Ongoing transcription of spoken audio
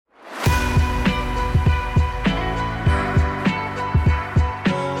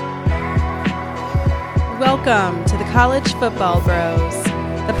Welcome to the College Football Bros,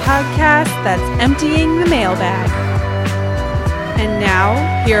 the podcast that's emptying the mailbag. And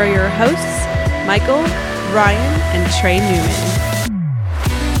now, here are your hosts, Michael, Ryan, and Trey Newman.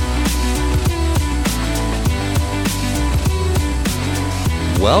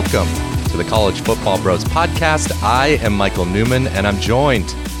 Welcome to the College Football Bros podcast. I am Michael Newman, and I'm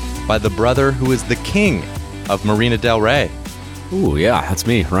joined by the brother who is the king of Marina Del Rey. Ooh, yeah, that's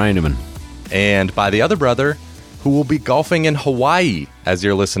me, Ryan Newman. And by the other brother who will be golfing in Hawaii as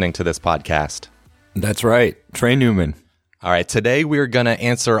you're listening to this podcast. That's right, Trey Newman. All right, today we're going to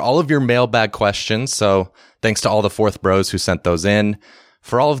answer all of your mailbag questions, so thanks to all the Fourth Bros who sent those in.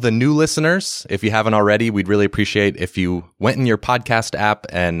 For all of the new listeners, if you haven't already, we'd really appreciate if you went in your podcast app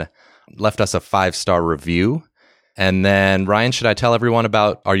and left us a 5-star review. And then, Ryan, should I tell everyone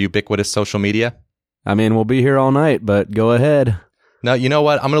about our ubiquitous social media? I mean, we'll be here all night, but go ahead. No, you know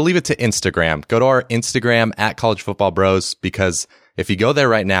what? I'm going to leave it to Instagram. Go to our Instagram at College Football Bros, because if you go there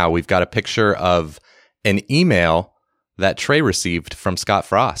right now, we've got a picture of an email that Trey received from Scott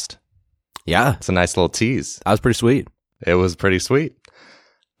Frost. Yeah. It's a nice little tease. That was pretty sweet. It was pretty sweet.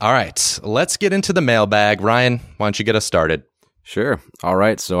 All right, let's get into the mailbag. Ryan, why don't you get us started? Sure. All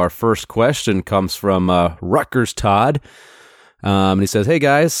right, so our first question comes from Rutgers Todd. And he says, hey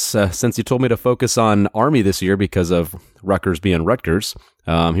guys, since you told me to focus on Army this year because of Rutgers being Rutgers,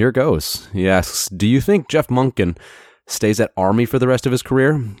 here it goes. He asks, do you think Jeff Monken stays at Army for the rest of his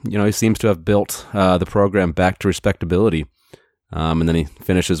career? You know, he seems to have built the program back to respectability. And then he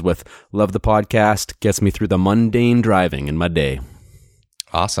finishes with, love the podcast, gets me through the mundane driving in my day.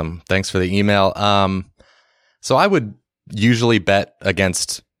 Awesome. Thanks for the email. So I would usually bet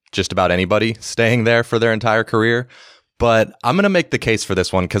against just about anybody staying there for their entire career, but I'm going to make the case for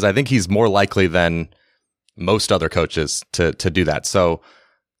this one because I think he's more likely than most other coaches to do that. So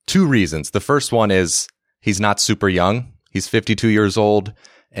 2 reasons. The first one is he's not super young. He's 52 years old,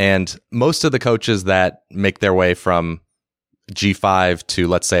 and most of the coaches that make their way from G5 to,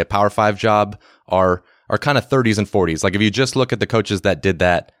 let's say, a Power 5 job are kind of 30s and 40s. Like if you just look at the coaches that did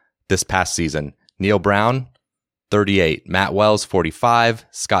that this past season, Neil Brown, 38, Matt Wells, 45,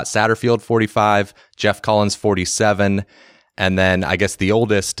 Scott Satterfield, 45, Jeff Collins, 47, and then I guess the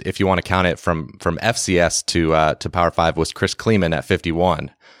oldest, if you want to count it from FCS to Power 5, was Chris Kleeman at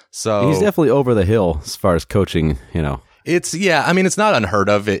 51. So he's definitely over the hill as far as coaching, you know. It's not unheard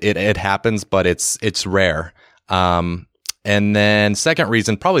of. It happens, but it's rare. And then second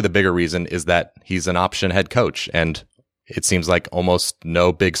reason, probably the bigger reason, is that he's an option head coach. And it seems like almost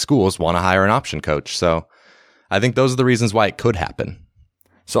no big schools want to hire an option coach. So I think those are the reasons why it could happen.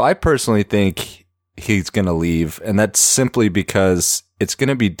 So I personally think he's going to leave, and that's simply because it's going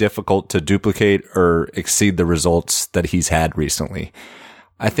to be difficult to duplicate or exceed the results that he's had recently.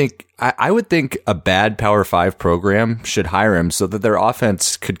 I would think a bad Power 5 program should hire him so that their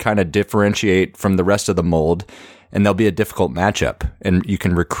offense could kind of differentiate from the rest of the mold, and there'll be a difficult matchup, and you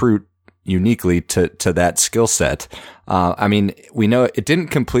can recruit uniquely to that skill set. I mean, we know it didn't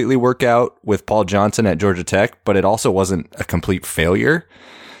completely work out with Paul Johnson at Georgia Tech, but it also wasn't a complete failure.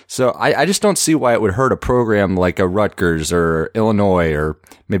 So I just don't see why it would hurt a program like a Rutgers or Illinois or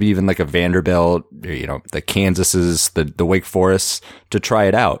maybe even like a Vanderbilt, you know, the Kansases, the Wake Forests, to try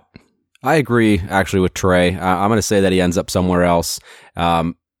it out. I agree, actually, with Trey. I'm going to say that he ends up somewhere else.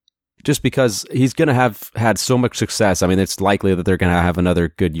 Just because he's going to have had so much success. I mean, it's likely that they're going to have another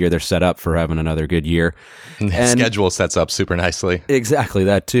good year. They're set up for having another good year. And schedule sets up super nicely. Exactly,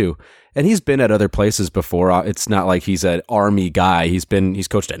 that too. And he's been at other places before. It's not like he's an Army guy. He's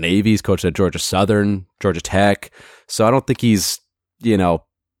coached at Navy, he's coached at Georgia Southern, Georgia Tech. So I don't think he's, you know,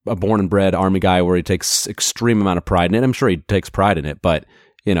 a born and bred Army guy where he takes extreme amount of pride in it. I'm sure he takes pride in it, but,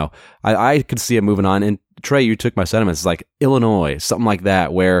 you know, I could see him moving on. And Trey, you took my sentiments. It's like Illinois, something like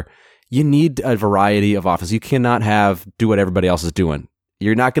that, where you need a variety of offense. You cannot do what everybody else is doing.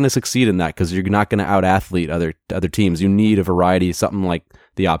 You're not going to succeed in that because you're not going to out-athlete other teams. You need a variety, something like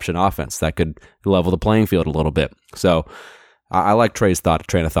the option offense that could level the playing field a little bit. So I like Trey's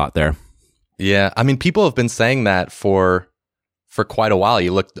train of thought there. Yeah, I mean, people have been saying that for quite a while.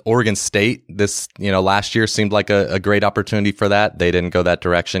 You look, Oregon State, last year seemed like a great opportunity for that. They didn't go that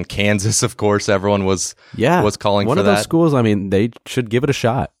direction. Kansas, of course, everyone was calling for that. One of those schools, I mean, they should give it a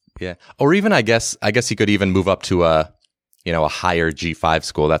shot. Yeah. Or even, I guess he could even move up to a higher G5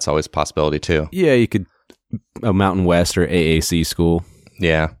 school. That's always a possibility too. Yeah, you could, a Mountain West or AAC school.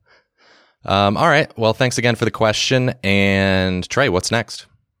 Yeah. All right. Well, thanks again for the question. And Trey, what's next?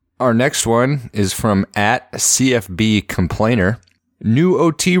 Our next one is from @CFB Complainer. New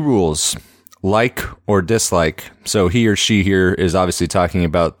OT rules. like or dislike. So he or she here is obviously talking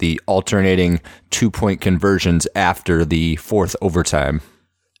about the alternating 2-point conversions after the fourth overtime.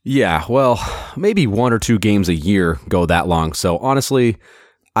 Yeah, well, maybe 1 or 2 games a year go that long. So honestly,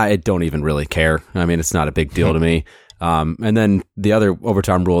 I don't even really care. I mean, it's not a big deal to me. And then the other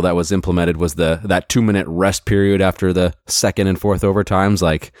overtime rule that was implemented was that 2-minute rest period after the second and fourth overtimes.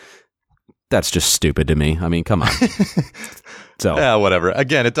 Like, that's just stupid to me. I mean, come on. So Yeah, whatever.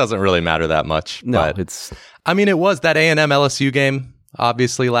 Again, it doesn't really matter that much. no, but, it's I mean, it was that A&M LSU game,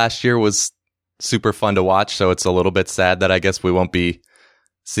 obviously, last year was super fun to watch. So it's a little bit sad that I guess we won't be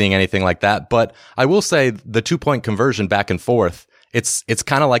seeing anything like that. But I will say the 2-point conversion back and forth, it's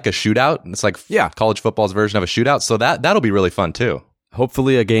kind of like a shootout. It's like college football's version of a shootout. So that'll be really fun too.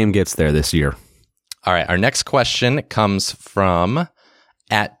 hopefully a game gets there this year. All right. Our next question comes from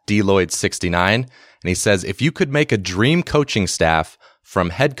 @DLloyd69. And he says, if you could make a dream coaching staff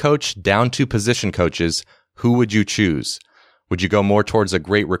from head coach down to position coaches, who would you choose? Would you go more towards a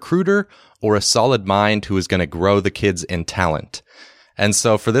great recruiter or a solid mind who is going to grow the kids in talent? And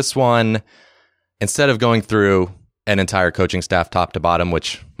so for this one, instead of going through an entire coaching staff top to bottom,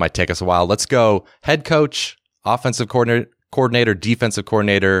 which might take us a while, let's go head coach, offensive coordinator, defensive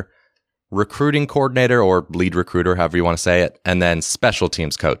coordinator, recruiting coordinator or lead recruiter, however you want to say it, and then special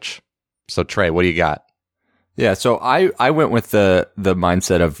teams coach. So Trey, what do you got? Yeah, so I went with the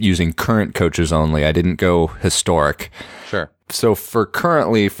mindset of using current coaches only. I didn't go historic. Sure. So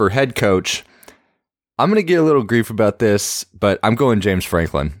for head coach, I'm going to get a little grief about this, but I'm going James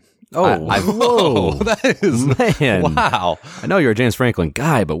Franklin. Oh, Whoa, that is man. Wow. I know you're a James Franklin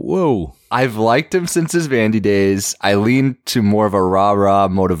guy, but whoa. I've liked him since his Vandy days. I lean to more of a rah-rah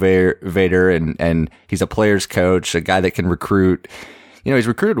motivator, and he's a player's coach, a guy that can recruit. You know, he's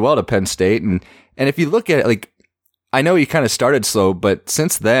recruited well to Penn State, and if you look at it, like, I know he kind of started slow, but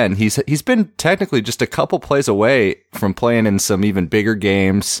since then, he's been technically just a couple plays away from playing in some even bigger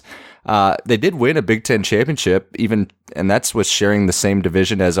games. They did win a Big Ten championship, and that's with sharing the same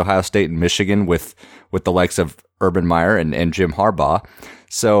division as Ohio State and Michigan with the likes of Urban Meyer and Jim Harbaugh.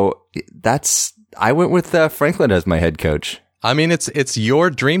 So I went with Franklin as my head coach. I mean, it's your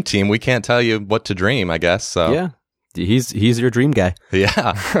dream team. We can't tell you what to dream, I guess. So Yeah, he's your dream guy.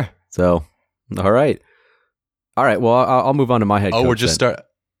 Yeah. So, all right. Well, I'll move on to my head coach. Oh, we're just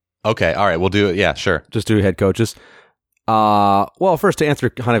Okay. All right. We'll do it. Yeah, sure. Just do head coaches. Well, first to answer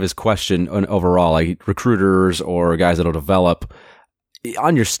kind of his question on overall, like recruiters or guys that'll develop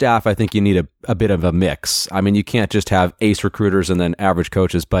on your staff, I think you need a bit of a mix. I mean, you can't just have ace recruiters and then average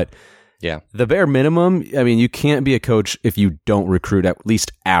coaches, but yeah, the bare minimum, I mean, you can't be a coach if you don't recruit at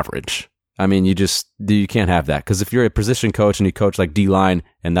least average. I mean, you can't have that, because if you're a position coach and you coach like D-line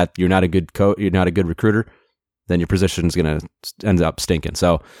and that you're not a good you're not a good recruiter, then your position's going to end up stinking.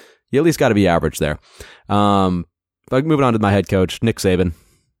 So you at least got to be average there. But moving on to my head coach, Nick Saban.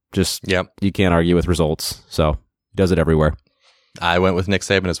 You can't argue with results. So he does it everywhere. I went with Nick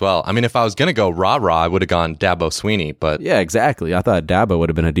Saban as well. I mean, if I was going to go rah-rah, I would have gone Dabo Swinney, but Yeah, exactly. I thought Dabo would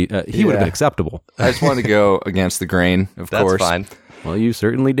have been he would have been acceptable. I just wanted to go against the grain, of course. that's fine. Well, you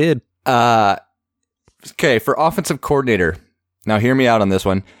certainly did. Okay, for offensive coordinator. Now, hear me out on this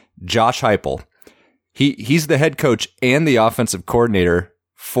one. Josh Heupel. He's the head coach and the offensive coordinator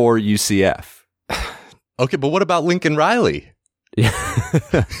for UCF. Okay, but what about Lincoln Riley?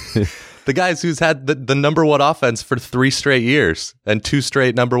 The guys who's had the number one offense for 3 straight years and 2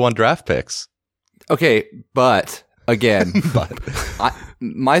 straight number one draft picks. Okay, but again,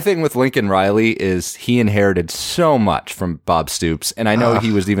 my thing with Lincoln Riley is he inherited so much from Bob Stoops, and I know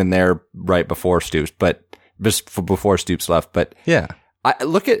he was even there right before Stoops, but just before Stoops left. But yeah, I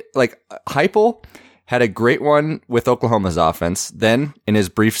look at like Heupel had a great one with Oklahoma's offense. Then in his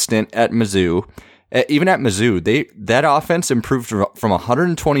brief stint at Mizzou, even at Mizzou, that offense improved from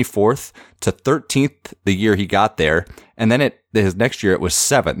 124th to 13th the year he got there, and then his next year it was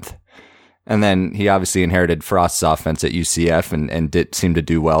 7th. And then he obviously inherited Frost's offense at UCF and did seem to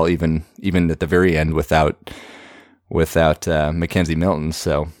do well even at the very end without Mackenzie Milton.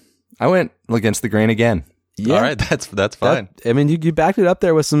 So I went against the grain again. Yeah. All right, that's fine. I mean, you backed it up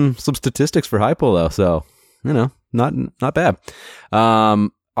there with some statistics for Heupel, though. So, not bad.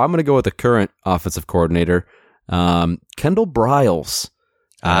 I'm going to go with the current offensive coordinator, Kendall Briles.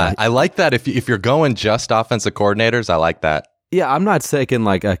 I like that. If you're going just offensive coordinators, I like that. Yeah, I'm not taking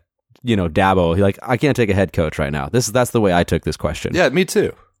like a Dabo. Like, I can't take a head coach right now. That's the way I took this question. Yeah, me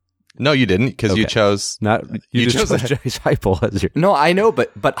too. No, you didn't, because you chose you just chose Heupel as your. No, I know,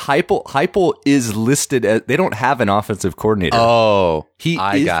 but Heupel is listed as, they don't have an offensive coordinator. Oh,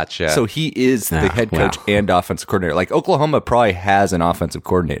 I gotcha. So he is the head coach and offensive coordinator. Like Oklahoma probably has an offensive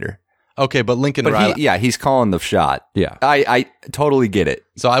coordinator. Okay, but Lincoln But Riley. he's calling the shot. Yeah. I totally get it.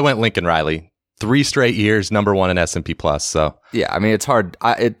 So I went Lincoln Riley. 3 straight years, #1 in S&P Plus. So Yeah, I mean it's hard.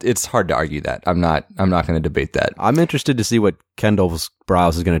 It's hard to argue that. I'm not going to debate that. I'm interested to see what Kendall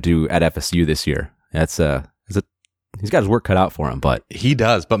Browse is going to do at FSU this year. He's got his work cut out for him, but he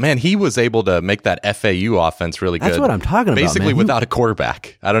does. But man, he was able to make that FAU offense really good. that's what I'm talking about. Basically man. without a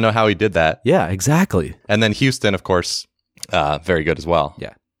quarterback. I don't know how he did that. Yeah, exactly. And then Houston, of course, very good as well.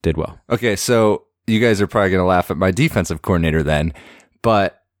 Yeah, did well. Okay, so you guys are probably going to laugh at my defensive coordinator then,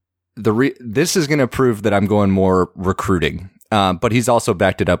 but this is going to prove that I'm going more recruiting. But he's also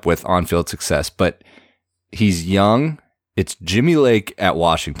backed it up with on-field success. But he's young. It's Jimmy Lake at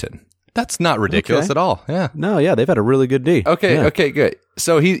Washington. That's not ridiculous Okay. at all. Yeah. No, yeah, they've had a really good D. Okay, Yeah. okay, good.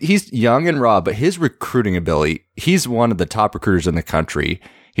 So he's young and raw, but his recruiting ability, he's one of the top recruiters in the country.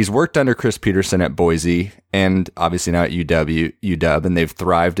 He's worked under Chris Peterson at Boise and obviously now at UW, and they've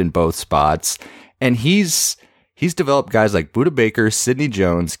thrived in both spots. And he's developed guys like Budda Baker, Sidney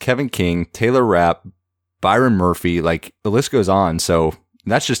Jones, Kevin King, Taylor Rapp, Byron Murphy, like the list goes on. So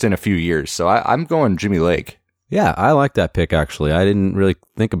that's just in a few years. So I'm going Jimmy Lake. Yeah, I like that pick, actually. I didn't really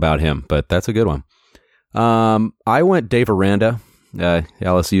think about him, but that's a good one. I went Dave Aranda,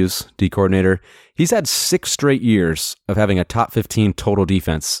 LSU's D coordinator. He's had 6 straight years of having a top 15 total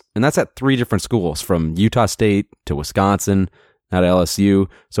defense, and that's at 3 different schools, from Utah State to Wisconsin, now to LSU.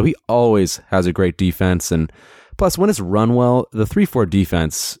 So he always has a great defense, and plus, when it's run well, the 3-4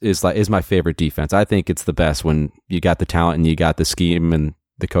 defense is my favorite defense. I think it's the best when you got the talent and you got the scheme and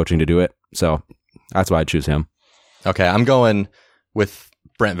the coaching to do it. So that's why I choose him. Okay, I'm going with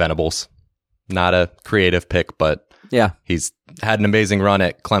Brent Venables. Not a creative pick, but Yeah. he's had an amazing run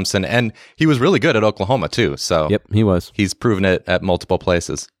at Clemson, and he was really good at Oklahoma too. So Yep, he was. he's proven it at multiple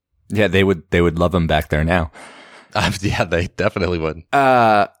places. Yeah, they would love him back there now. Yeah, they definitely would.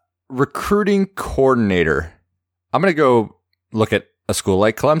 Recruiting coordinator. I'm going to go look at a school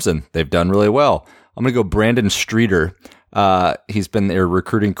like Clemson. They've done really well. I'm going to go Brandon Streeter. He's been their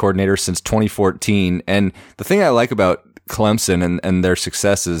recruiting coordinator since 2014. And the thing I like about Clemson and their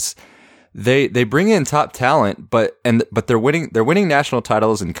success is they bring in top talent, but they're winning national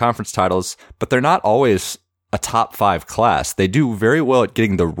titles and conference titles, but they're not always a top 5 class. They do very well at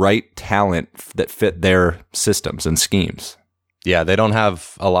getting the right talent that fit their systems and schemes. Yeah, they don't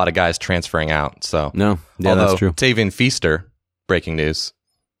have a lot of guys transferring out. So No, yeah, although that's true. Tavian Feaster, breaking news,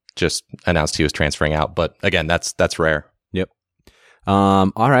 just announced he was transferring out. But again, that's rare. Yep.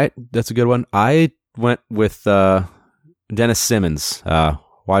 All right, that's a good one. I went with Dennis Simmons,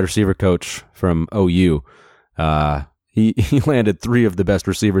 wide receiver coach from OU. He landed 3 of the best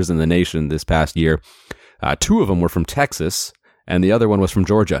receivers in the nation this past year. 2 of them were from Texas, and the other one was from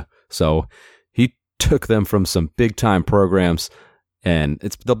Georgia. So he took them from some big time programs, and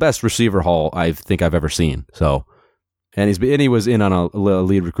it's the best receiver haul I think I've ever seen. So, and he was in on a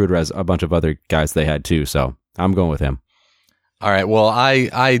lead recruiter as a bunch of other guys they had too. So I'm going with him. All right. Well,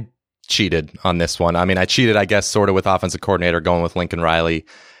 I cheated on this one. I mean, I cheated, I guess, sort of with offensive coordinator, going with Lincoln Riley.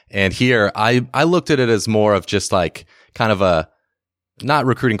 And here, I looked at it as more of just like kind of a not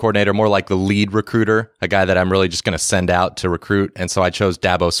recruiting coordinator, more like the lead recruiter, a guy that I'm really just going to send out to recruit. And so I chose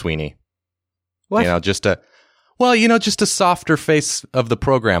Dabo Sweeney. What? You know, just a softer face of the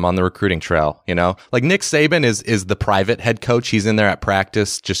program on the recruiting trail. You know, like Nick Saban is the private head coach. He's in there at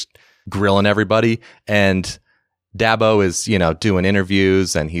practice, just grilling everybody. And Dabo is, doing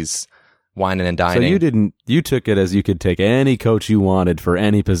interviews and he's whining and dining. So you took it as you could take any coach you wanted for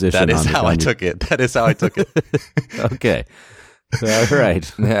any position. That is how I took it. That is how I took it. Okay. All right.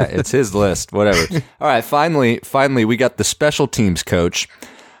 Yeah, it's his list. Whatever. All right. Finally, we got the special teams coach.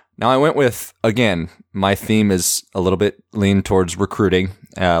 Now I went with, again, my theme is a little bit lean towards recruiting.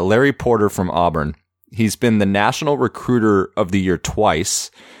 Larry Porter from Auburn. He's been the National Recruiter of the Year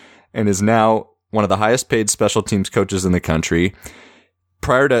twice and is now one of the highest paid special teams coaches in the country.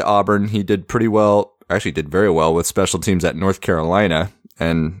 Prior to Auburn, he did pretty well, actually did very well with special teams at North Carolina,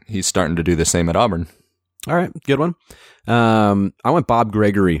 and he's starting to do the same at Auburn. All right. Good one. I went Bob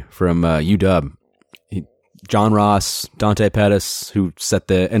Gregory from UW. John Ross, Dante Pettis, who set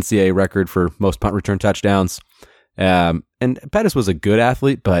the NCAA record for most punt return touchdowns. And Pettis was a good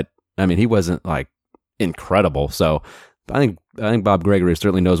athlete, but I mean, he wasn't like incredible. So I think Bob Gregory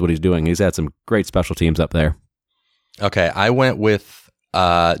certainly knows what he's doing. He's had some great special teams up there. Okay, I went with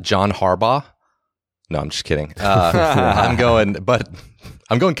John Harbaugh. No, I'm just kidding. I'm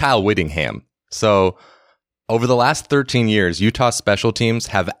going Kyle Whittingham. So over the last 13 years, Utah special teams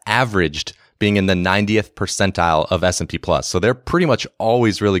have averaged being in the 90th percentile of S&P Plus. So they're pretty much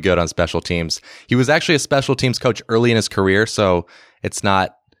always really good on special teams. He was actually a special teams coach early in his career, so it's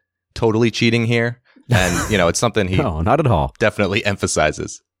not totally cheating here. And, it's something he No, not at all. definitely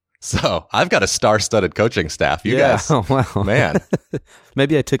emphasizes. So I've got a star-studded coaching staff. You guys, wow. man.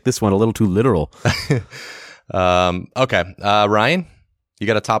 Maybe I took this one a little too literal. Okay. Ryan, you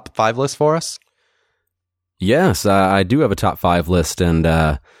got a top 5 list for us? Yes, I do have a top 5 list, and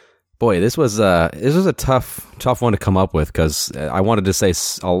boy, this was a tough one to come up with because I wanted to say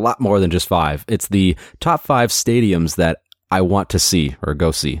a lot more than just 5. It's the top 5 stadiums that I want to see or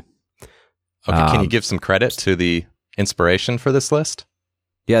go see. Okay, can you give some credit to the inspiration for this list?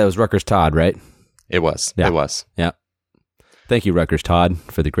 Yeah, it was Rutgers Todd, right? It was. Yeah. It was. Yeah. Thank you, Rutgers Todd,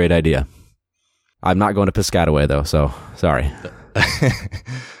 for the great idea. I'm not going to Piscataway, though, so sorry.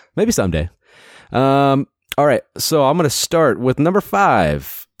 Maybe someday. All right, so I'm going to start with number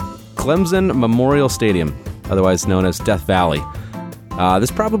 5, Clemson Memorial Stadium, otherwise known as Death Valley. This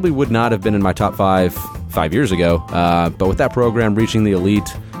probably would not have been in my top 5 years ago, but with that program reaching the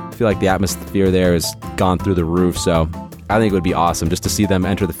elite, I feel like the atmosphere there has gone through the roof, so I think it would be awesome just to see them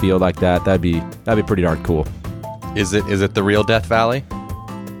enter the field like that. That'd be pretty darn cool. Is it the real Death Valley?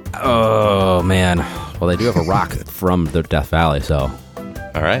 Oh, man. Well, they do have a rock from the Death Valley, so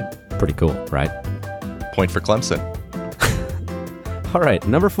All right. pretty cool, right? Point for Clemson. All right,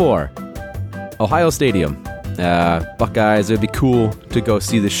 number 4, Ohio Stadium. Buckeyes, it would be cool to go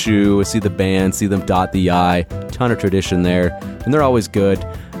see the shoe, see the band, see them dot the I. Ton of tradition there, and they're always good.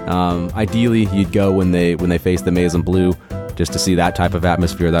 Ideally, you'd go when they face the maize and blue, just to see that type of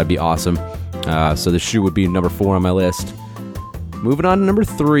atmosphere. That'd be awesome. So the shoe would be number 4 on my list. Moving on to number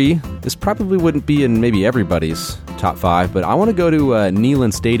 3, this probably wouldn't be in maybe everybody's top 5, but I want to go to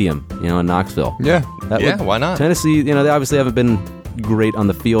Neyland Stadium, in Knoxville. Yeah. Why not? Tennessee, they obviously haven't been great on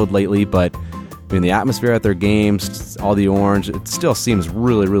the field lately, but the atmosphere at their games, all the orange, it still seems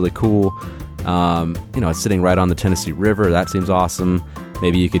really, really cool. It's sitting right on the Tennessee River. That seems awesome.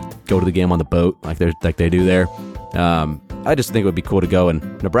 Maybe you could go to the game on the boat like they do there. I just think it would be cool to go, and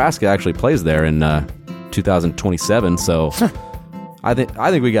Nebraska actually plays there in 2027, so I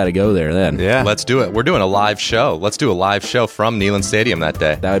think we got to go there then. Yeah. Let's do it. We're doing a live show. Let's do a live show from Neyland Stadium that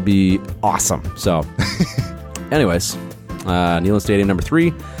day. That would be awesome. So, anyways, Neyland Stadium, number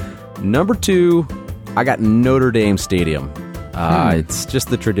 3. Number 2, I got Notre Dame Stadium. It's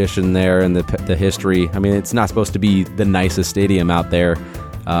just the tradition there and the history. I mean, it's not supposed to be the nicest stadium out there,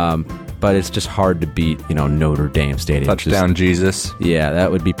 but it's just hard to beat, Notre Dame Stadium. Touchdown, Jesus. Yeah,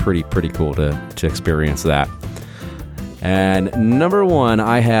 that would be pretty cool to experience that. And number 1,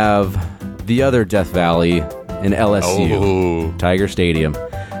 I have the other Death Valley in LSU, Tiger Stadium.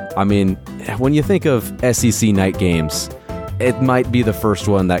 I mean, when you think of SEC night games, it might be the first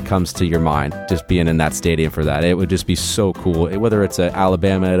one that comes to your mind, just being in that stadium for that. It would just be so cool. Whether it's at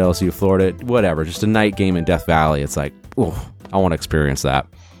Alabama, at LSU, Florida, whatever, just a night game in Death Valley. It's like, ooh, I want to experience that.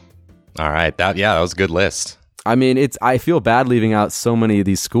 All right. That was a good list. I mean, I feel bad leaving out so many of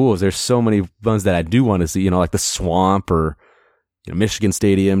these schools. There's so many ones that I do want to see, like the Swamp or Michigan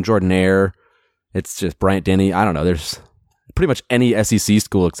Stadium, Jordan-Hare. It's just Bryant-Denny. I don't know. There's pretty much any SEC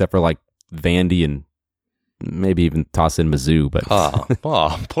school except for like Vandy and maybe even toss in Mizzou. But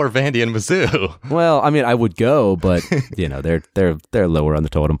poor Vandy and Mizzou. Well, I mean, I would go, but they're lower on the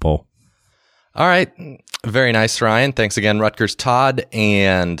totem pole. All right. Very nice, Ryan. Thanks again, Rutgers Todd.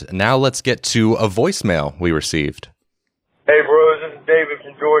 And now let's get to a voicemail we received. Hey, bros. This is David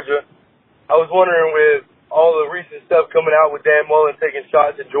from Georgia. I was wondering, with all the recent stuff coming out with Dan Mullen taking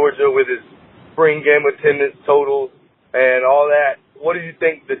shots at Georgia with his spring game attendance totals and all that, what do you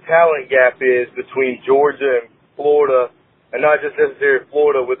think the talent gap is between Georgia and Florida, and not just necessarily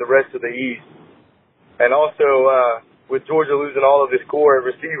Florida, with the rest of the East? And also, with Georgia losing all of its core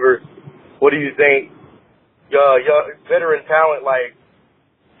receivers, what do you think veteran talent like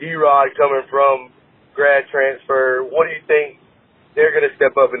D-Rod coming from grad transfer, what do you think they're going to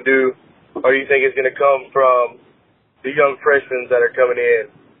step up and do? Or do you think it's going to come from the young freshmen that are coming in?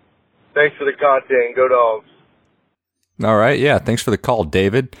 Thanks for the content. Go Dogs. All right. Yeah. Thanks for the call,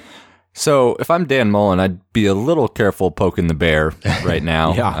 David. So if I'm Dan Mullen, I'd be a little careful poking the bear right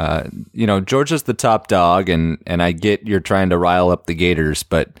now. Yeah. Georgia's the top dog, and I get you're trying to rile up the Gators,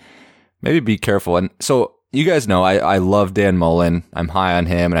 but maybe be careful. And so you guys know I love Dan Mullen. I'm high on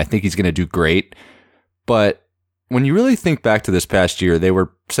him, and I think he's going to do great. But when you really think back to this past year, they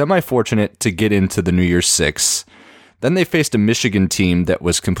were semi-fortunate to get into the New Year's Six. Then they faced a Michigan team that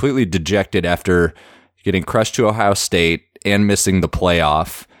was completely dejected after getting crushed to Ohio State and missing the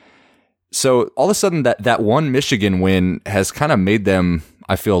playoff. So all of a sudden, that one Michigan win has kind of made them,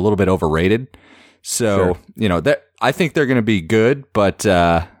 I feel, a little bit overrated. So, Sure. that I think they're going to be good, but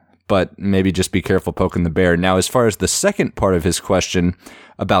but maybe just be careful poking the bear. Now, as far as the second part of his question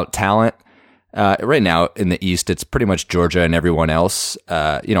about talent, right now in the East, it's pretty much Georgia and everyone else.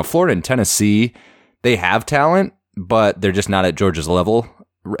 Florida and Tennessee, they have talent, but they're just not at Georgia's level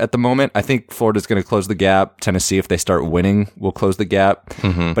at the moment. I think Florida's going to close the gap. Tennessee, if they start winning, will close the gap.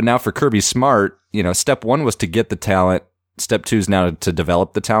 Mm-hmm. But now for Kirby Smart, step one was to get the talent. Step two is now to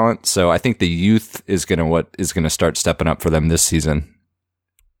develop the talent. So I think the youth is going to start stepping up for them this season.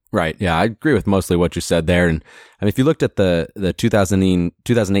 Right. Yeah, I agree with mostly what you said there. And I mean, if you looked at the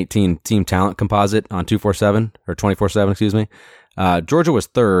 2018 team talent composite on 247 or 24/7, excuse me, Georgia was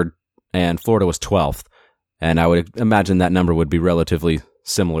third and Florida was 12th. And I would imagine that number would be relatively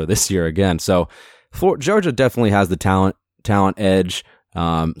similar this year again. So Georgia definitely has the talent edge,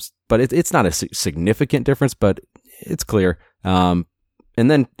 but it's not a significant difference, but it's clear. And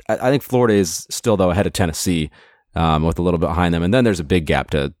then I think Florida is still, though, ahead of Tennessee with a little bit behind them. And then there's a big gap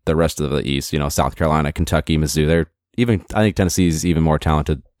to the rest of the East, South Carolina, Kentucky, Mizzou. I think Tennessee is even more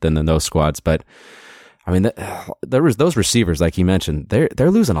talented than those squads. But I mean, there was those receivers, like you mentioned,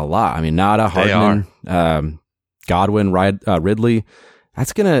 they're losing a lot. I mean, Nada, Hardman, Godwin, Ridley.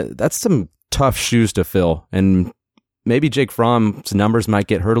 That's some tough shoes to fill. And maybe Jake Fromm's numbers might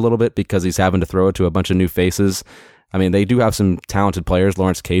get hurt a little bit because he's having to throw it to a bunch of new faces. I mean, they do have some talented players.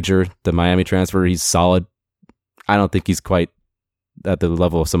 Lawrence Cager, the Miami transfer, he's solid. I don't think he's quite at the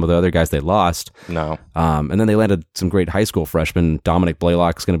level of some of the other guys they lost. No. And then they landed some great high school freshmen. Dominic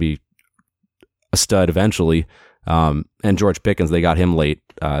Blaylock's going to be a stud eventually. And George Pickens, they got him late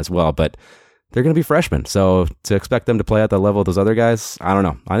as well. But they're going to be freshmen. So to expect them to play at the level of those other guys, I don't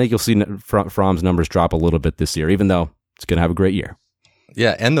know. I think you'll see Fromm's numbers drop a little bit this year, even though it's going to have a great year.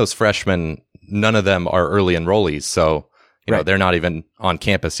 Yeah, and those freshmen, none of them are early enrollees. So, they're not even on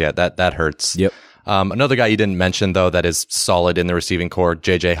campus yet. That hurts. Yep. Another guy you didn't mention, though, that is solid in the receiving core,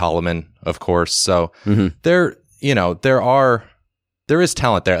 J.J. Holloman, of course. So there is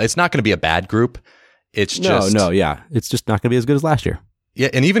talent there. It's not going to be a bad group. It's just it's just not going to be as good as last year. Yeah,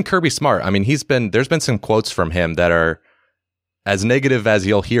 and even Kirby Smart. I mean, there's been some quotes from him that are as negative as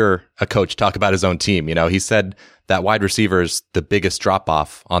you'll hear a coach talk about his own team. He said that wide receiver is the biggest drop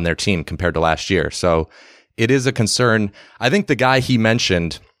off on their team compared to last year. So it is a concern. I think the guy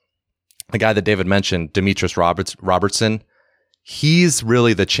that David mentioned, Demetrius Robertson, he's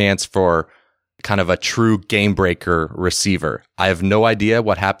really the chance for kind of a true game breaker receiver. I have no idea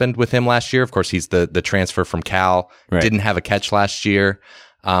what happened with him last year. Of course, he's the transfer from Cal, right. Didn't have a catch last year.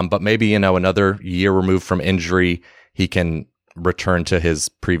 But maybe, another year removed from injury, he can return to his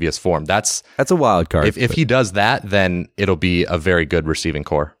previous form. That's a wild card. If he does that, then it'll be a very good receiving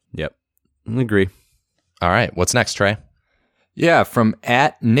core. Yep. I agree. All right. What's next, Trey? Yeah, from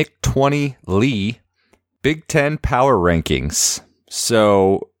 @Nick20Lee, Big Ten power rankings.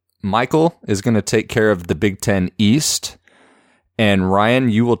 So Michael is going to take care of the Big Ten East, and Ryan,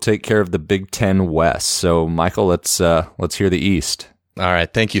 you will take care of the Big Ten West. So Michael, let's hear the East. All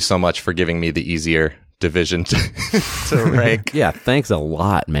right. Thank you so much for giving me the easier division to rank. Yeah, thanks a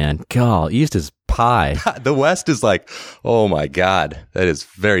lot, man. God, East is pie. The West is like, oh my God, that is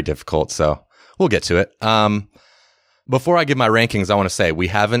very difficult. So we'll get to it. Before I give my rankings, I want to say we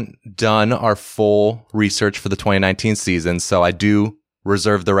haven't done our full research for the 2019 season, so I do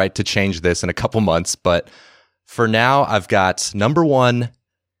reserve the right to change this in a couple months. But for now, I've got number 1,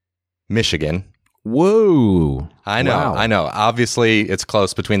 Michigan. Whoa. I know, wow. I know. Obviously, it's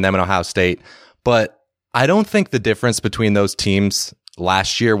close between them and Ohio State, but I don't think the difference between those teams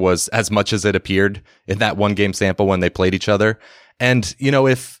last year was as much as it appeared in that one game sample when they played each other. And,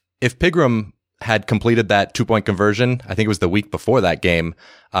 if Pigram had completed that 2-point conversion, I think it was the week before that game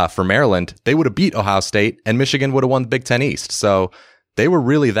for Maryland, they would have beat Ohio State and Michigan would have won the Big Ten East. So they were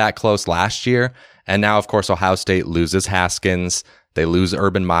really that close last year. And now, of course, Ohio State loses Haskins. They lose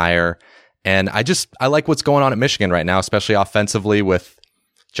Urban Meyer. And I like what's going on at Michigan right now, especially offensively with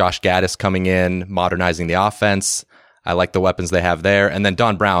Josh Gaddis coming in, modernizing the offense. I like the weapons they have there. And then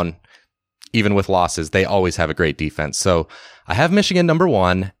Don Brown, even with losses, they always have a great defense. So I have Michigan number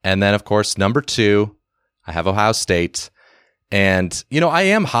 1. And then, of course, number 2, I have Ohio State. And, I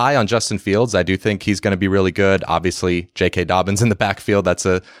am high on Justin Fields. I do think he's going to be really good. Obviously, J.K. Dobbins in the backfield, that's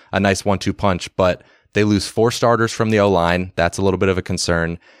a nice 1-2 punch. But they lose 4 starters from the O-line. That's a little bit of a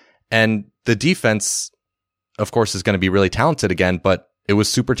concern. And the defense, of course, is going to be really talented again. But it was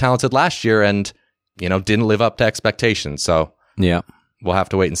super talented last year and, didn't live up to expectations. So yeah, we'll have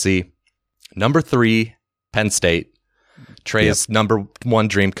to wait and see. Number 3, Penn State. Trey's number 1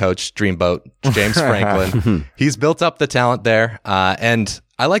 dream coach, dreamboat, James Franklin. He's built up the talent there. And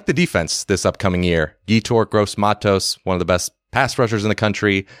I like the defense this upcoming year. Yetur Gross-Matos, one of the best pass rushers in the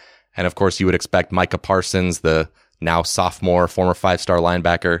country. And of course, you would expect Micah Parsons, the now sophomore, former 5-star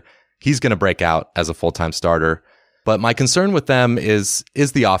linebacker. He's going to break out as a full-time starter. But my concern with them is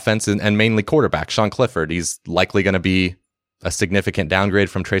the offense and mainly quarterback, Sean Clifford. He's likely going to be a significant downgrade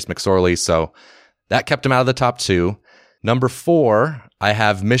from Trace McSorley. So that kept him out of the top 2. Number 4, I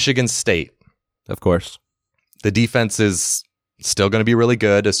have Michigan State. Of course. The defense is still going to be really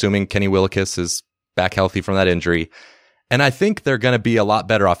good, assuming Kenny Willekes is back healthy from that injury. And I think they're going to be a lot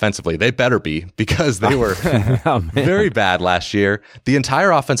better offensively. They better be, because they were very bad last year. The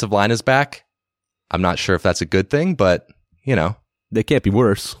entire offensive line is back. I'm not sure if that's a good thing, but, they can't be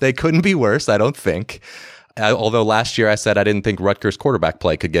worse. They couldn't be worse, I don't think. Although last year I said I didn't think Rutgers quarterback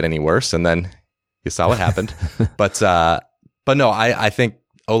play could get any worse, and then you saw what happened. But no, I think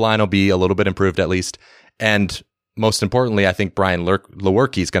O-line will be a little bit improved at least. And most importantly, I think Brian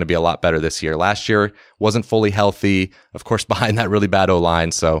Lewerke is going to be a lot better this year. Last year wasn't fully healthy, of course, behind that really bad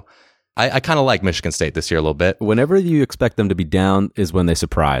O-line. So I kind of like Michigan State this year a little bit. Whenever you expect them to be down is when they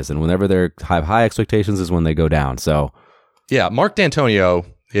surprise, and whenever they have high expectations is when they go down. So yeah, Mark D'Antonio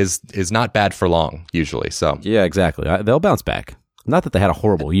is not bad for long usually. So yeah, exactly. They'll bounce back. Not that they had a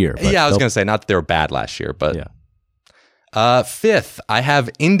horrible year. But yeah, I was going to say not that they were bad last year, but yeah. 5th, I have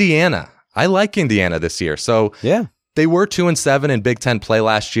Indiana. I like Indiana this year. So yeah, they were 2-7 in Big Ten play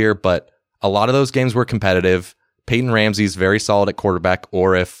last year, but a lot of those games were competitive. Peyton Ramsey's very solid at quarterback,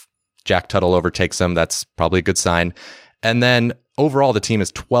 or if Jack Tuttle overtakes him, that's probably a good sign. And then overall, the team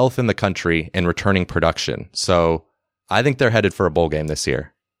is 12th in the country in returning production. So I think they're headed for a bowl game this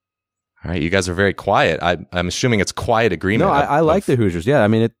year. All right, you guys are very quiet. I'm assuming it's quiet agreement. No, I like the Hoosiers. Yeah, I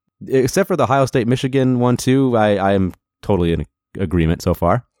mean, except for the Ohio State-Michigan 1-2, I am totally in agreement so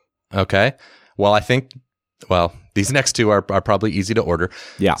far. Okay. Well, I think, these next 2 are probably easy to order.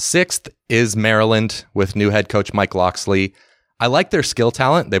 Yeah. 6th is Maryland with new head coach Mike Locksley. I like their skill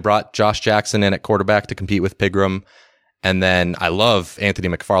talent. They brought Josh Jackson in at quarterback to compete with Pigram. And then I love Anthony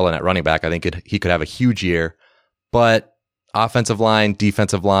McFarland at running back. I think he could have a huge year. But offensive line,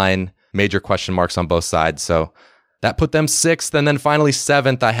 defensive line, major question marks on both sides. So that put them 6th. And then finally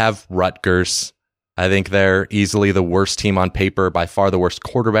 7th, I have Rutgers. I think they're easily the worst team on paper, by far the worst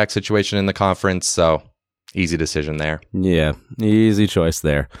quarterback situation in the conference. So easy decision there. Yeah, easy choice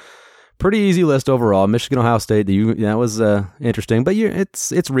there. Pretty easy list overall. Michigan, Ohio State, that was interesting, but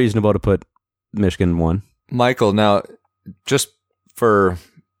it's reasonable to put Michigan 1. Michael, now just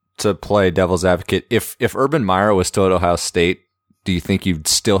to play devil's advocate, if Urban Meyer was still at Ohio State, do you think you'd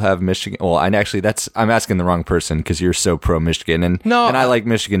still have Michigan? Well, I'm asking the wrong person because you're so pro Michigan, and I like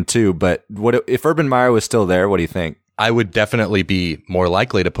Michigan too. But what if Urban Meyer was still there? What do you think? I would definitely be more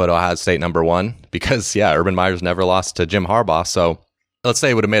likely to put Ohio State number 1 because Urban Meyer's never lost to Jim Harbaugh. So let's say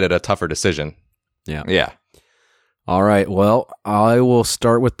it would have made it a tougher decision. Yeah. All right. Well, I will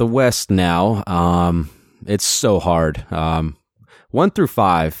start with the West now. It's so hard. 1 through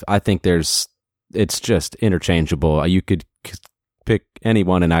 5, I think it's just interchangeable. You could pick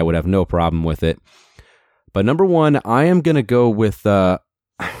anyone and I would have no problem with it. But number 1, I am going to go with, I'm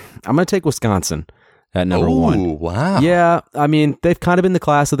going to take Wisconsin at number 1. Oh, wow. Yeah. I mean, they've kind of been the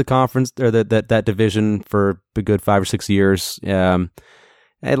class of the conference or that division for a good 5 or 6 years. And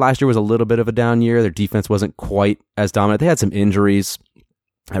last year was a little bit of a down year. Their defense wasn't quite as dominant. They had some injuries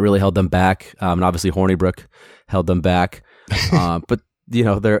that really held them back. And obviously Hornibrook held them back. But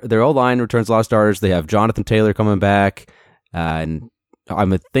their O-line returns a lot of starters. They have Jonathan Taylor coming back. And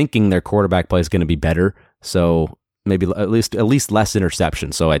I'm thinking their quarterback play is going to be better, so maybe at least less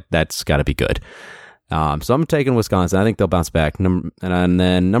interception. So that's got to be good. So I'm taking Wisconsin. I think they'll bounce back. And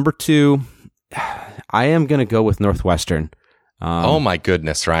then number 2, I am going to go with Northwestern. Oh my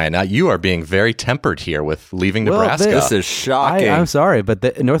goodness, Ryan! Now you are being very tempered here with leaving Nebraska. This is shocking. I'm sorry,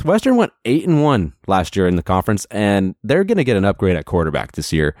 but Northwestern went 8-1 last year in the conference, and they're going to get an upgrade at quarterback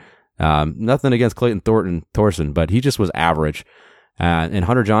this year. Nothing against Clayton Thorson, but he just was average. And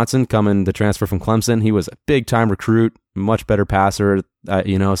Hunter Johnson, coming the transfer from Clemson, he was a big time recruit, much better passer,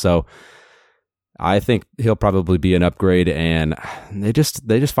 so I think he'll probably be an upgrade, and they just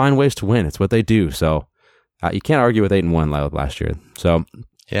find ways to win. It's what they do. So you can't argue with 8-1 last year. So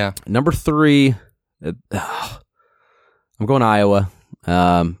yeah, number 3, I'm going Iowa.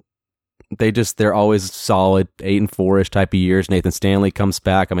 They're always solid 8-4-ish type of years. Nathan Stanley comes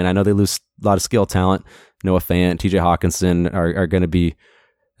back. I mean, I know they lose a lot of skill talent. Noah Fant, TJ Hawkinson are going to be,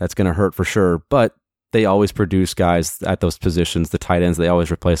 that's going to hurt for sure. But they always produce guys at those positions. The tight ends, they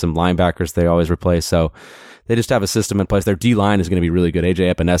always replace them. Linebackers, they always replace. So they just have a system in place. Their D-line is going to be really good.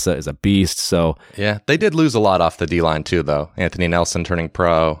 AJ Epinesa is a beast. So yeah, they did lose a lot off the D-line too, though. Anthony Nelson turning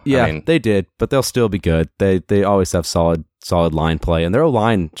pro. Yeah, they did, but they'll still be good. They always have solid solid line play, and their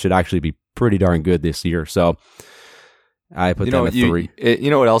line should actually be pretty darn good this year. So I put them at 3. You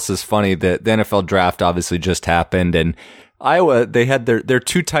know what else is funny? The NFL draft obviously just happened, and Iowa, they had their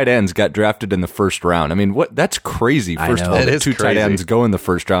 2 tight ends got drafted in the first round. I mean, that's crazy. First of all, It is 2 tight crazy. ends go in the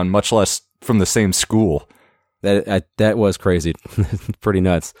first round, much less from the same school. That was crazy. Pretty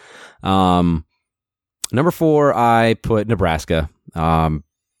nuts. Number 4, I put Nebraska.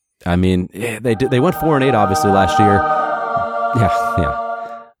 I mean, they went 4-8 obviously last year.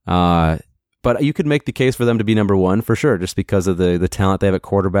 Yeah. But you could make the case for them to be number 1 for sure, just because of the talent they have at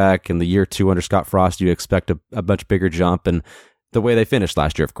quarterback. And the year 2 under Scott Frost, you expect a much bigger jump. And the way they finished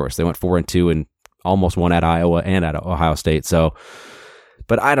last year, of course, they went 4-2 and almost won at Iowa and at Ohio State. So,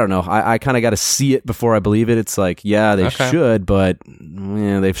 but I don't know. I kind of got to see it before I believe it. It's like, yeah, they should, but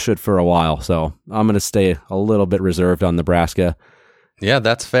they should for a while. So I'm going to stay a little bit reserved on Nebraska. Yeah,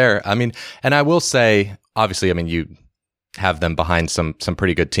 that's fair. I mean, and I will say, obviously, I mean, you have them behind some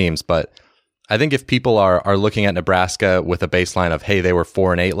pretty good teams, but I think if people are looking at Nebraska with a baseline of, hey, they were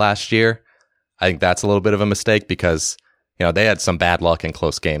 4-8 last year, I think that's a little bit of a mistake because, they had some bad luck in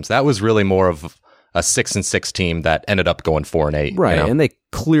close games. That was really more of a 6-6 team that ended up going 4-8. Right. And they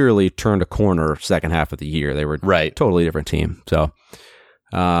clearly turned a corner second half of the year. They were totally different team. So,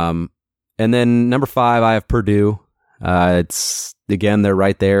 and then number 5, I have Purdue. It's again, they're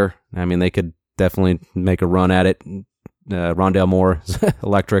right there. I mean, they could definitely make a run at it. Rondale Moore is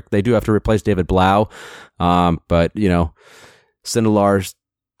electric. They do have to replace David Blau. But, Sindelar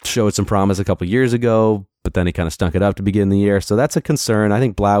showed some promise a couple years ago, but then he kind of stunk it up to begin the year. So that's a concern. I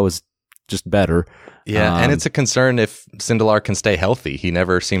think Blau is just better. Yeah, and it's a concern if Sindelar can stay healthy. He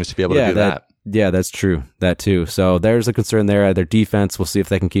never seems to be able to do that. Yeah, that's true. That too. So there's a concern there. Their defense, we'll see if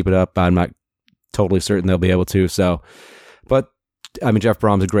they can keep it up. I'm not totally certain they'll be able to. So, but I mean, Jeff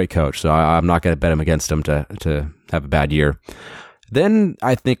Brom's a great coach, so I'm not going to bet him against him to have a bad year. Then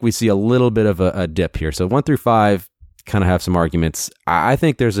I think we see a little bit of a dip here. So 1 through 5 kind of have some arguments. I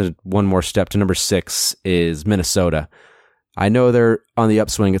think there's one more step to number 6 is Minnesota. I know they're on the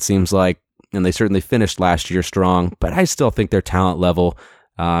upswing, it seems like, and they certainly finished last year strong, but I still think their talent level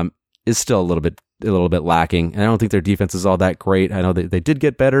is still a little bit lacking. And I don't think their defense is all that great. I know they did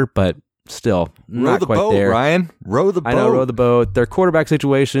get better, but still not quite there. Ryan. Row the boat. I know, row the boat. Their quarterback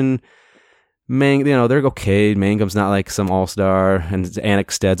situation, they're okay. Mangum's not like some all-star, and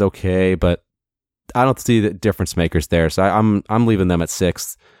Annickstead's okay, but I don't see the difference makers there. So I'm leaving them at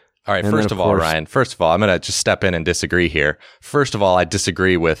 6th. All right, first of all, Ryan, I'm going to just step in and disagree here. First of all, I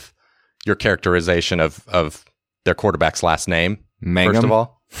disagree with your characterization of their quarterback's last name. Mangum? First of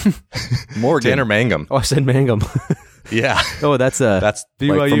all. Morgan. Tanner Mangum. Oh, I said Mangum. Yeah. Oh, that's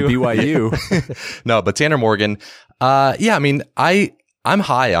BYU. Like from BYU. No, but Tanner Morgan. Yeah, I mean, I'm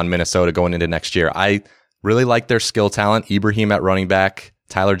high on Minnesota going into next year. I really like their skill talent. Ibrahim at running back,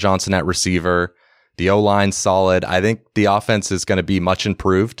 Tyler Johnson at receiver. The O-line's solid. I think the offense is going to be much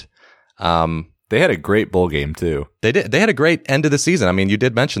improved. They had a great bowl game too. They did. They had a great end of the season. I mean, you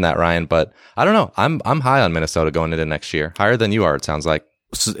did mention that, Ryan, but I don't know. I'm high on Minnesota going into next year. Higher than you are, it sounds like.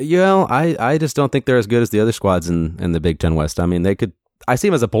 So, I just don't think they're as good as the other squads in the Big Ten West. I mean, I see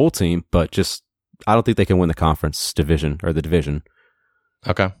them as a bowl team, but just I don't think they can win the conference division or the division.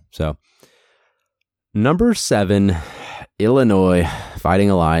 Okay. So, number 7, Illinois Fighting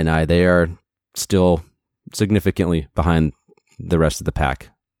Illini. They are still significantly behind the rest of the pack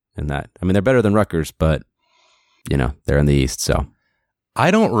in that. I mean, they're better than Rutgers, but they're in the East. So, I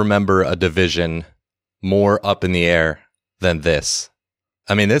don't remember a division more up in the air than this.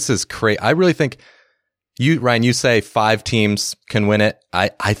 I mean, this is crazy. I really think Ryan, you say 5 teams can win it.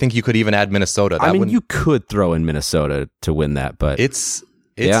 I think you could even add Minnesota. You could throw in Minnesota to win that, but it's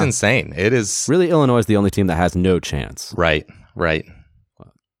insane. It is really Illinois is the only team that has no chance. Right.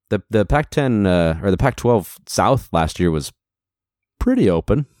 The Pac-10 or the Pac-12 South last year was pretty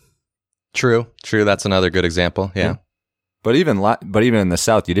open. True. That's another good example. Yeah. But even in the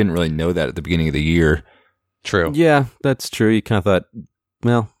South, you didn't really know that at the beginning of the year. True. Yeah, that's true. You kind of thought,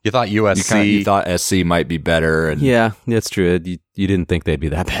 you thought USC. You thought SC might be better. And yeah, that's true. You didn't think they'd be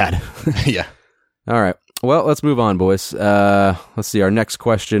that bad. Yeah. All right. Well, let's move on, boys. Let's see. Our next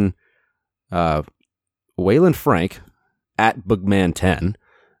question. Waylon Frank at Boogman10.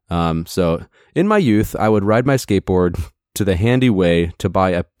 So, in my youth, I would ride my skateboard to the handy way to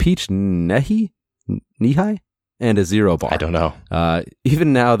buy a peach Knee and a Zero Bar. I don't know.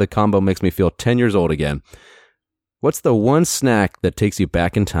 Even now, the combo makes me feel 10 years old again. What's the one snack that takes you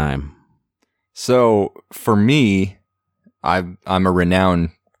back in time? So, for me, I'm a renowned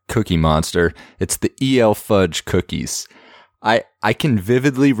cookie monster. It's the EL Fudge cookies. I can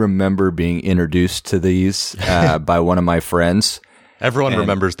vividly remember being introduced to these by one of my friends. Everyone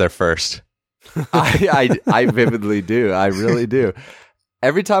remembers their first. I vividly do. I really do.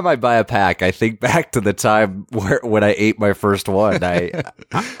 Every time I buy a pack, I think back to the time when I ate my first one.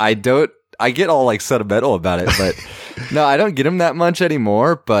 I get all like sentimental about it, but no, I don't get them that much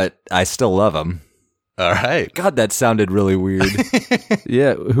anymore, but I still love them. All right. God, that sounded really weird.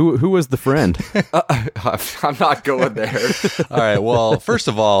 Yeah, who was the friend? I'm not going there. All right. Well, first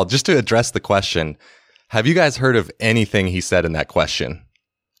of all, just to address the question, have you guys heard of anything he said in that question?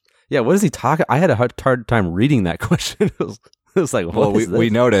 Yeah, what is he talking? I had a hard time reading that question. It was like, well, we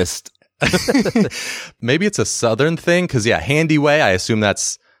noticed. Maybe it's a Southern thing, because Handy Way, I assume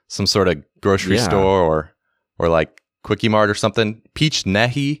that's some sort of grocery store or like Quickie Mart or something. Peach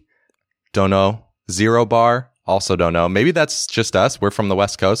Nehi, don't know. Zero Bar, also don't know. Maybe that's just us. We're from the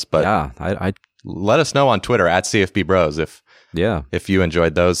West Coast, but yeah, I let us know on Twitter at CFB Bros if you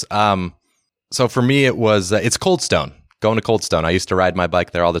enjoyed those. So for me, it's Cold Stone. Going to Cold Stone. I used to ride my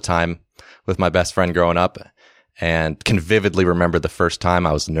bike there all the time with my best friend growing up, and can vividly remember the first time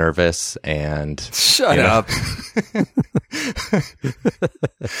I was nervous and shut up.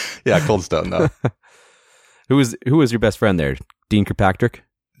 Yeah, Cold Stone though. Who was your best friend there? Dean Kirkpatrick?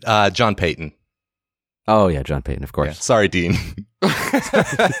 John Payton. Oh yeah, John Payton, of course. Yeah. Sorry, Dean.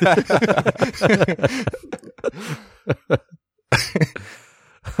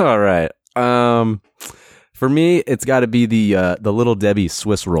 All right. For me, it's got to be the Little Debbie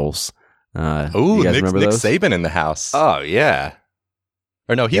Swiss rolls. Ooh, you guys Nick remember those? Saban in the house. Oh yeah.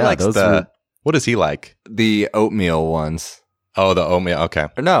 Or no, he likes what does he like? The oatmeal ones. Oh, the oatmeal. Okay.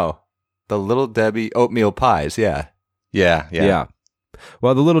 Or no, the Little Debbie oatmeal pies. Yeah. Yeah.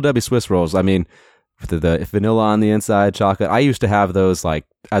 Well, the Little Debbie Swiss rolls, I mean, with the vanilla on the inside, chocolate. I used to have those like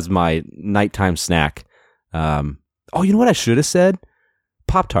as my nighttime snack. You know what I should have said?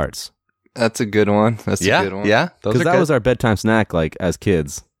 Pop-Tarts. That's a good one. That's a good one. Yeah. Because that was our bedtime snack, like as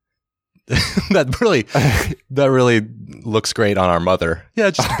kids. that really looks great on our mother. Yeah,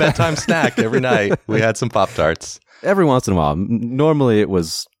 just a bedtime snack every night. We had some Pop-Tarts. Every once in a while. Normally it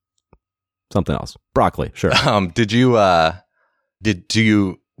was something else. Broccoli, sure. Did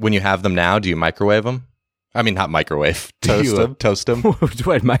you when you have them now, do you microwave them? I mean, not microwave. Toast them. Toast them.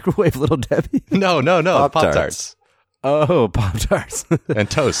 Do I microwave Little Debbie? No. Pop-Tarts. Oh, Pop-Tarts. And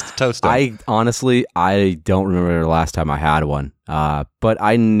toast them. I honestly don't remember the last time I had one. But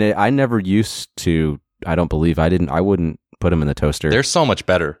I never used to. I don't believe I didn't. I wouldn't put them in the toaster. They're so much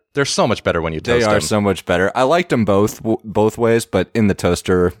better. They're so much better when you toast them. They are so much better. I liked them both ways, but in the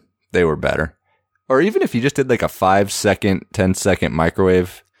toaster, they were better. Or even if you just did like a 5-second, 10-second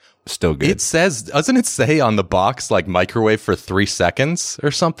microwave, still good. It says, doesn't it say on the box like microwave for 3 seconds or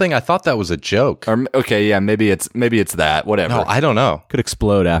something? I thought that was a joke. Okay, yeah, maybe it's that. Whatever. No, I don't know. Could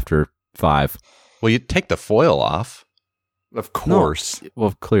explode after 5. Well, you take the foil off. Of course. No.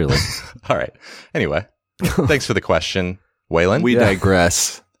 Well, clearly. All right. Anyway, thanks for the question, Waylon. We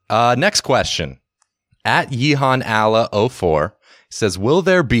digress. Next question. At YehanAlla04 says, will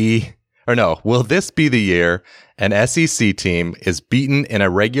this be the year an SEC team is beaten in a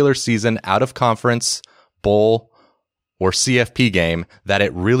regular season out of conference, bowl, or CFP game that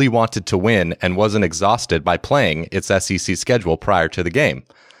it really wanted to win and wasn't exhausted by playing its SEC schedule prior to the game?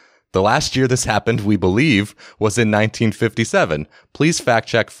 The last year this happened, we believe, was in 1957. Please fact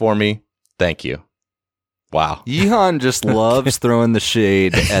check for me. Thank you. Wow. Yehan just loves throwing the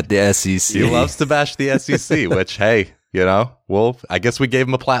shade at the SEC. He loves to bash the SEC, which, hey, I guess we gave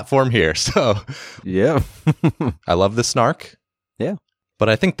him a platform here. So, yeah. I love the snark. Yeah. But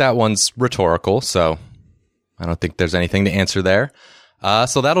I think that one's rhetorical, so I don't think there's anything to answer there.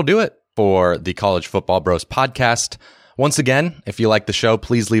 So that'll do it for the College Football Bros podcast. Once again, if you like the show,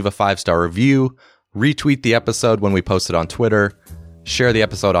 please leave a 5-star review, retweet the episode when we post it on Twitter, share the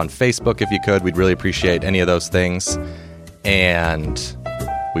episode on Facebook if you could. We'd really appreciate any of those things. And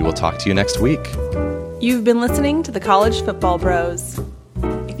we will talk to you next week. You've been listening to the College Football Bros.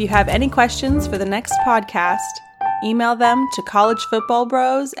 If you have any questions for the next podcast, email them to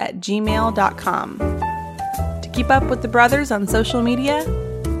collegefootballbros@gmail.com. To keep up with the brothers on social media,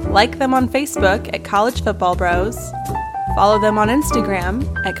 like them on Facebook at College Football Bros, follow them on Instagram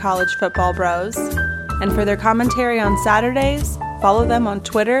at College Football Bros, and for their commentary on Saturdays, follow them on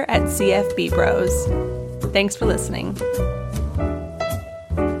Twitter at CFB Bros. Thanks for listening.